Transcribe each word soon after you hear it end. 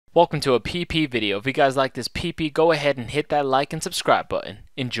Welcome to a PP video. If you guys like this PP, go ahead and hit that like and subscribe button.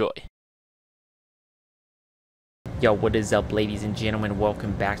 Enjoy. Yo, what is up, ladies and gentlemen?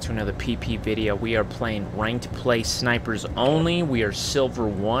 Welcome back to another PP video. We are playing ranked play snipers only. We are silver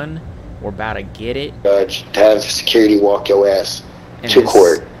 1. We're about to get it. Have security walk your ass And to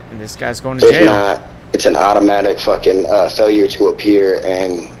court. And this guy's going to If jail. not, it's an automatic fucking failure to appear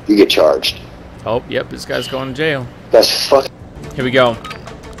and you get charged. Oh, yep, this guy's going to jail. That's fucking... Here we go.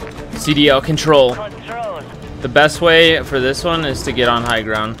 CDL control. The best way for this one is to get on high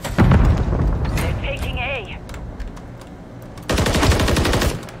ground. They're taking A.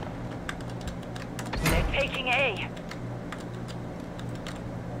 They're taking A.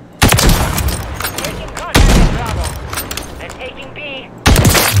 Taking contact with Bravo. They're taking B.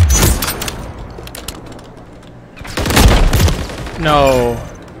 No.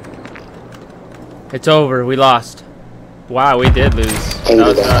 It's over. We lost. Wow, we did lose. That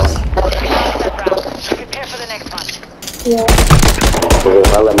was us. Prepare for the next one. Yeah.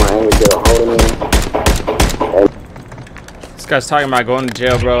 I let my anger get a hold of me. This guy's talking about going to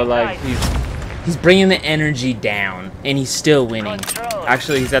jail, bro. Like, he's bringing the energy down, and he's still winning.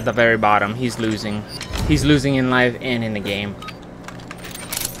 Actually, he's at the very bottom. He's losing. He's losing in live and in the game.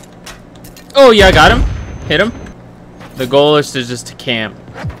 Oh, yeah, I got him. Hit him. The goal is to just to camp,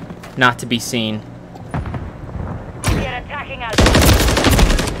 not to be seen. They're attacking us.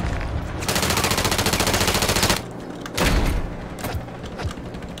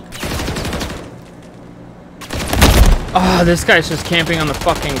 Oh, this guy's just camping on the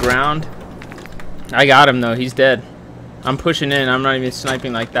fucking ground. I got him though. He's dead. I'm pushing in. I'm not even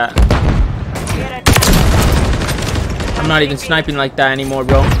sniping like that. I'm not even sniping like that anymore,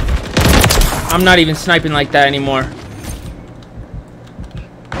 bro. I'm not even sniping like that anymore.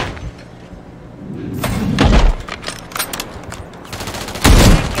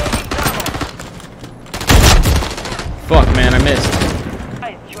 Fuck, man, I missed.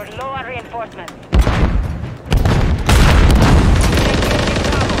 You're low on reinforcements.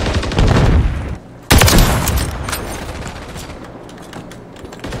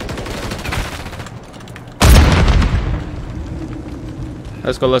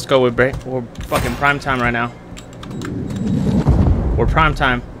 Let's go. We're fucking prime time right now. We're prime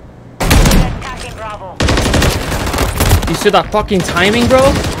time. Attacking Bravo. You see that fucking timing, bro?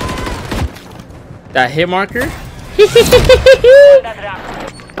 That hit marker?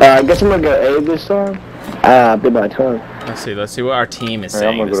 I guess I'm gonna go A this time. I bit my tongue. Let's see what our team is Hey,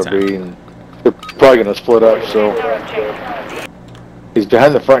 saying I'm this gonna time. they're probably gonna split up, so he's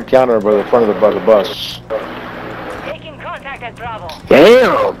behind the front counter by the front of the bus. Taking contact at Bravo.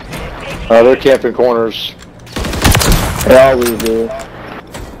 Damn! They're camping corners. They always do.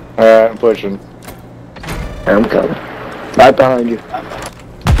 Alright, I'm pushing. I'm coming. Right behind you.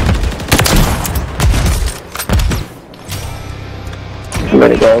 I'm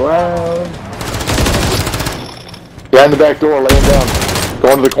gonna go around. Behind the back door, laying down.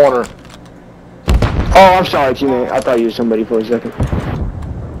 Going to the corner. Oh, I'm sorry, teammate. I thought you were somebody for a second.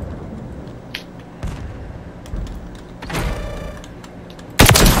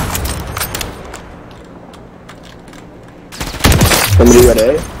 Somebody got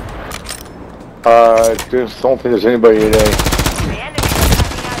A? Just don't think there's anybody today. The enemy is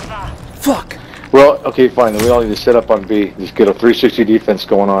attacking Alpha. Fuck! Well, okay, fine. Then we all need to set up on B. Just get a 360 defense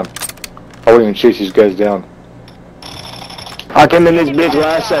going on. I wouldn't even chase these guys down. I came in this bitch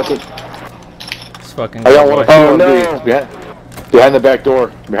last second. It's fucking I got good one boy. on B. Behind the back door.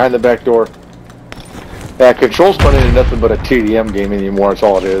 Behind the back door. Yeah, control's turning into nothing but a TDM game anymore. That's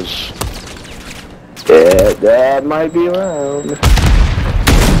all it is. Yeah, that might be around.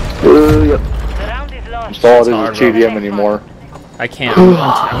 Ooh, yep. The round is lost. That's all it is hard, with bro. TDM anymore. I can't.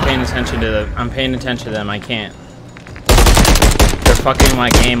 I'm paying attention to them. I'm paying attention to them. I can't. They're fucking my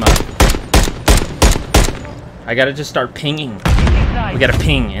game up. I gotta just start pinging. We gotta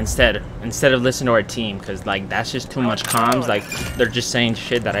ping instead of listen to our team, cause like that's just too much comms. Like they're just saying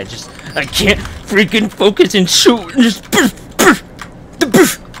shit that I can't freaking focus and shoot. And just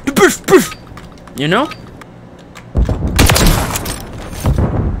you know?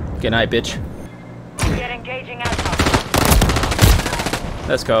 Good night, bitch. We're engaging Alpha.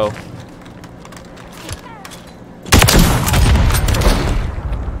 Let's go.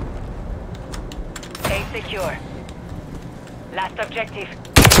 A secure. Last objective.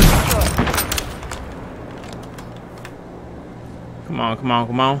 Secure. Come on, come on,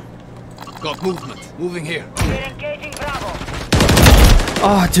 come on. Got movement. Moving here. We're engaging Bravo.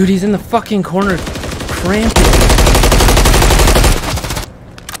 Oh, dude, he's in the fucking corner, cramping.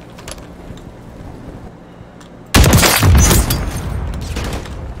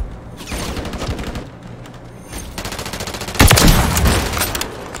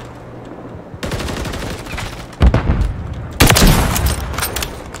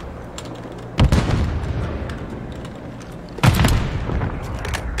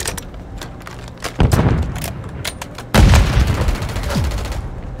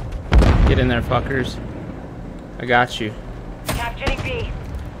 Get in there, fuckers. I got you. Capturing B.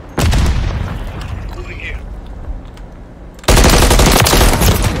 Moving here.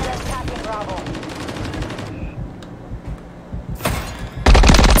 Attacking Bravo.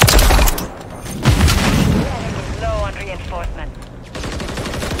 The enemy is low on reinforcement.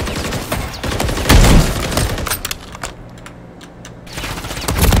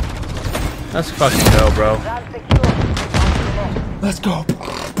 Let's fucking go, bro. Round secure. Let's go.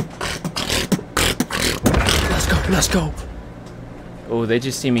 Let's go. Let's go. Oh, they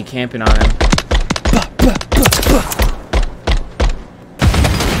just see me camping on him.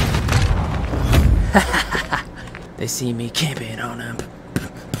 They see me camping on him.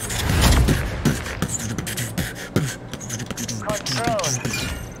 Control.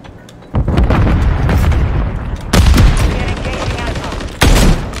 We're engaging Alpha.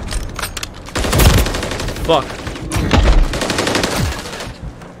 Fuck.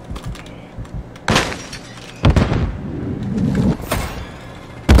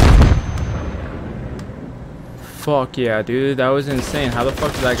 Fuck yeah, dude. That was insane. How the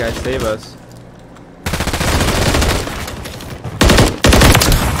fuck did that guy save us?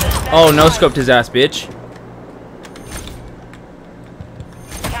 Oh, no scoped his ass, bitch.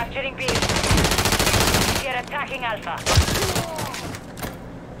 Capturing B. We're attacking Alpha.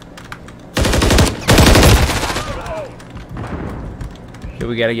 Okay,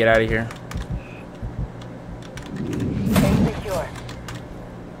 we gotta get out of here. Stay secure.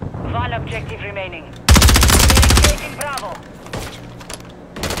 One objective remaining. We're engaging Bravo.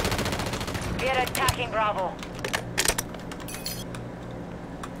 We're attacking Bravo.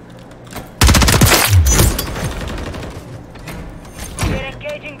 We're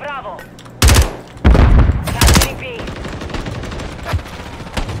engaging Bravo. Capturing B.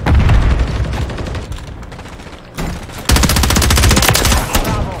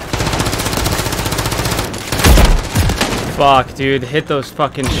 Fuck, dude. Hit those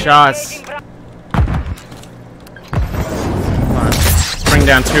fucking shots. Come on. Bring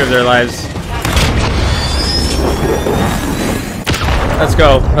down 2 of their lives. Let's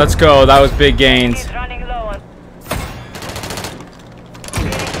go. Let's go. That was big gains. He's running low on.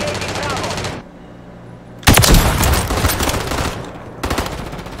 We're engaging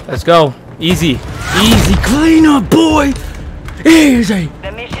Bravo. Let's go. Easy. Easy. Clean up, boy. Easy.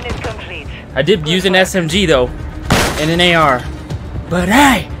 The mission is complete. I did use an SMG, though. And an AR. But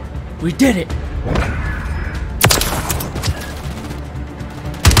hey, we did it.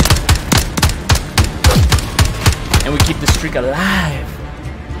 And we keep the streak alive.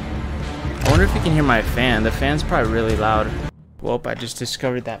 I wonder if you can hear my fan. The fan's probably really loud. Well, I just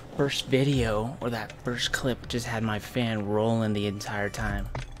discovered that first video, or that first clip, just had my fan rolling the entire time.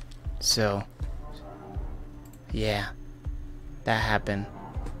 So, yeah, that happened.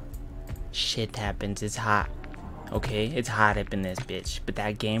 Shit happens. It's hot. Okay, it's hot up in this bitch, but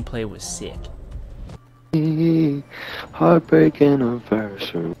that gameplay was sick. Heartbreak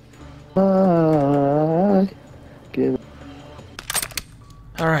anniversary.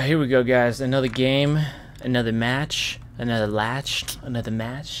 Alright, here we go, guys. Another game, another match, another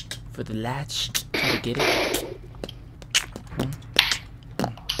match for the latched. Try to get it.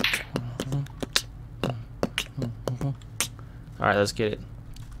 Alright, let's get it.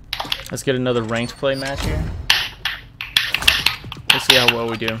 Let's get another ranked play match here. Let's see how well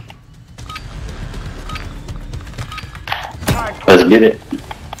we do. Let's get it.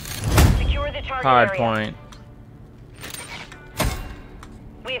 Secure the target Hard area. point.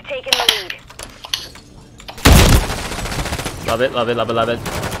 We have taken the lead. Love it, love it, love it, love it.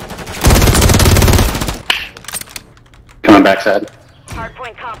 Coming backside.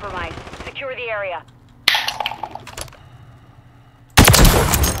 Hardpoint compromised. Secure the area.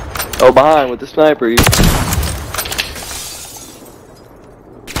 Oh, behind with the sniper. Inside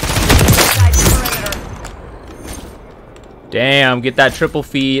the perimeter. Damn, get that triple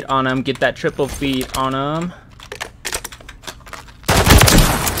feed on him, get that triple feed on him.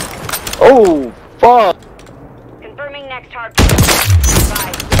 Oh, fuck. Confirming next hardpoint.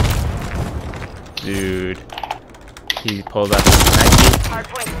 Bye. Dude. He pulled out the snippy.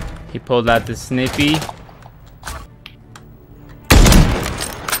 Hardpoint. He pulled out the snippy.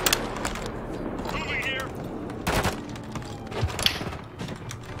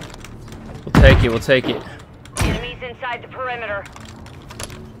 We'll take it, we'll take it. Enemies inside the perimeter.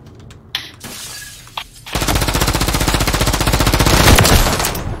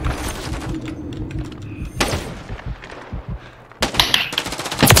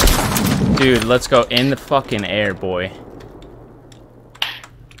 Dude, let's go in the fucking air, boy.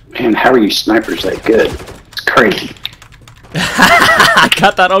 Man, how are you snipers that good? It's crazy. I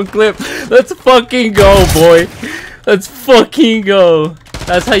got that on clip. Let's fucking go, boy. Let's fucking go.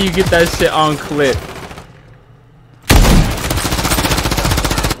 That's how you get that shit on clip.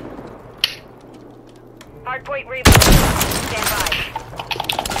 Hardpoint reboot.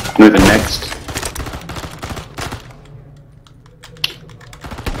 Stand by. Moving next.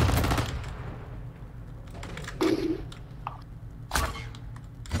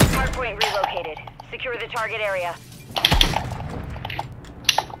 Hardpoint relocated. Secure the target area.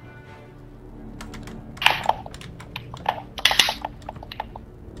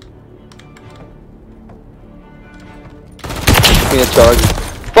 Give me a charge.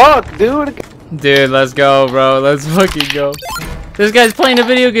 Fuck, dude. Dude, let's go, bro. Let's fucking go. This guy's playing a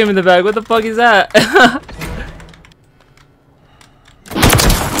video game in the back. What the fuck is that?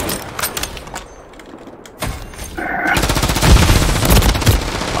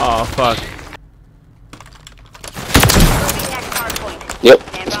 Oh, fuck. Moving next hardpoint. Yep.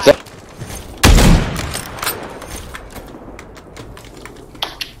 Stand by.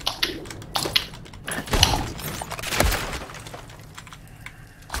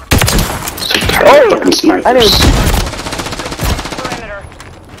 Oh, fucking snipers. I didn't. Perimeter.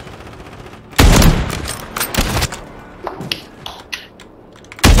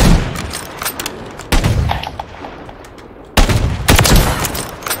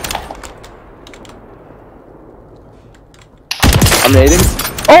 I'm nading.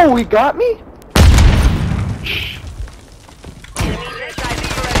 Oh, he got me? Enemies inside the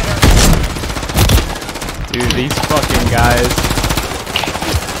perimeter. Dude, these fucking guys.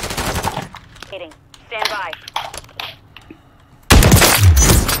 Hitting. Stand by.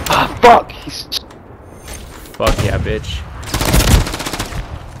 Ah, fuck. He's. Fuck yeah, bitch.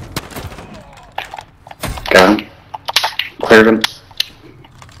 Got him. Cleared him.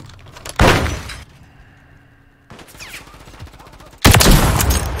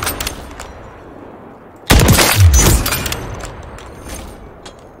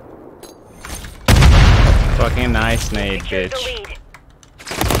 Fucking nice nade, Secure the bitch. lead.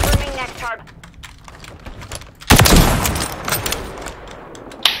 Confirming next hard.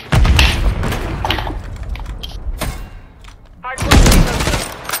 Hardpoint relocated.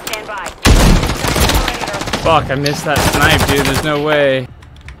 Stand by. Inside the perimeter. Fuck, I missed that snipe, dude. There's no way.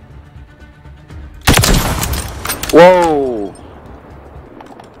 Whoa.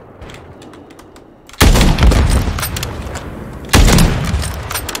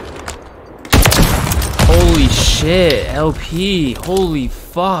 Holy shit, LP. Holy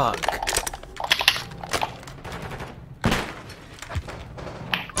fuck.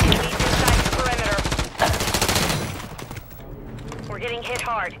 Enemies inside the perimeter. We're getting hit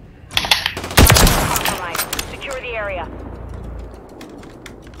hard. Hardpoint compromised. Secure the area.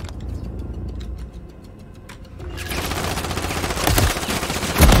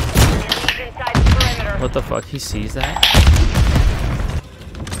 Enemies inside the perimeter. What the fuck? He sees that?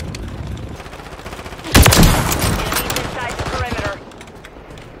 Enemies inside the perimeter.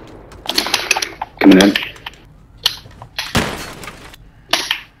 Coming in.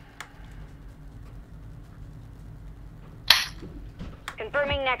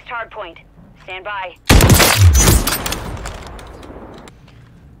 Confirming next hardpoint. Stand by.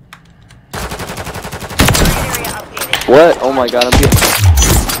 Target area updated. What? Oh my god, I'm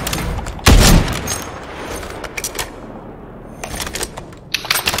getting.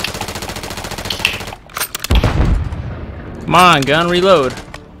 Come on, gun, reload.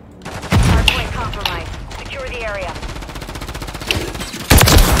 Hardpoint compromised. Secure the area.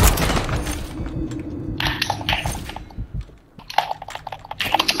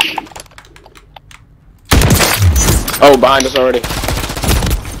 Oh, behind us already.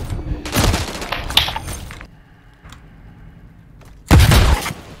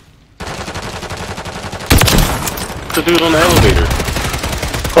 The dude on the elevator.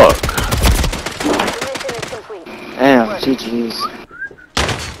 Fuck. The mission is complete. Damn, GG's.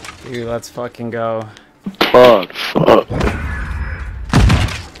 Dude, let's fucking go. Fuck. Fuck.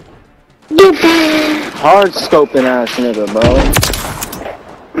 Hard scoping ass nigga, bro.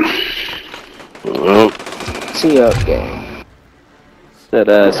 Well, See up, game. That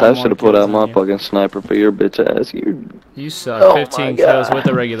ass. got I more should have put kills out my than you. fucking sniper for your bitch ass. You suck. Oh my 15 kills God. with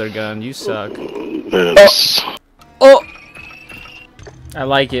a regular gun. You suck. yes. Oh! I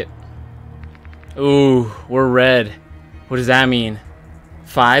like it. Ooh, we're red. What does that mean?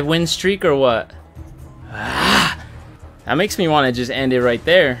 5 win streak or what? Ah, that makes me want to just end it right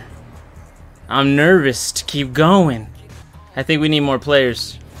there. I'm nervous to keep going. I think we need more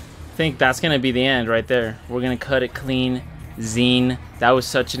players. I think that's going to be the end right there. We're going to cut it clean. Zine. That was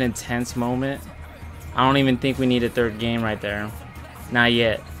such an intense moment. I don't even think we need a third game right there. Not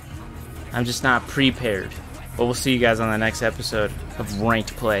yet. I'm just not prepared. But we'll see you guys on the next episode of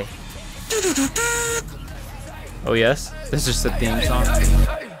Ranked Play. Oh yes? This is just the theme song.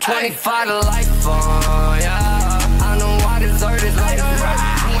 25 to life, yeah. I know I deserve this life.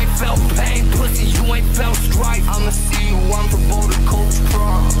 You ain't felt pain, pussy, you ain't felt strife. I'ma see you, I'm the boulder coach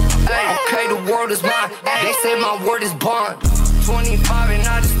prom. Okay, the world is mine. They say my word is bond. 25 and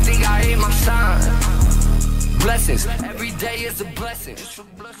I just think I hit my shine. Blessings, every day is a blessing.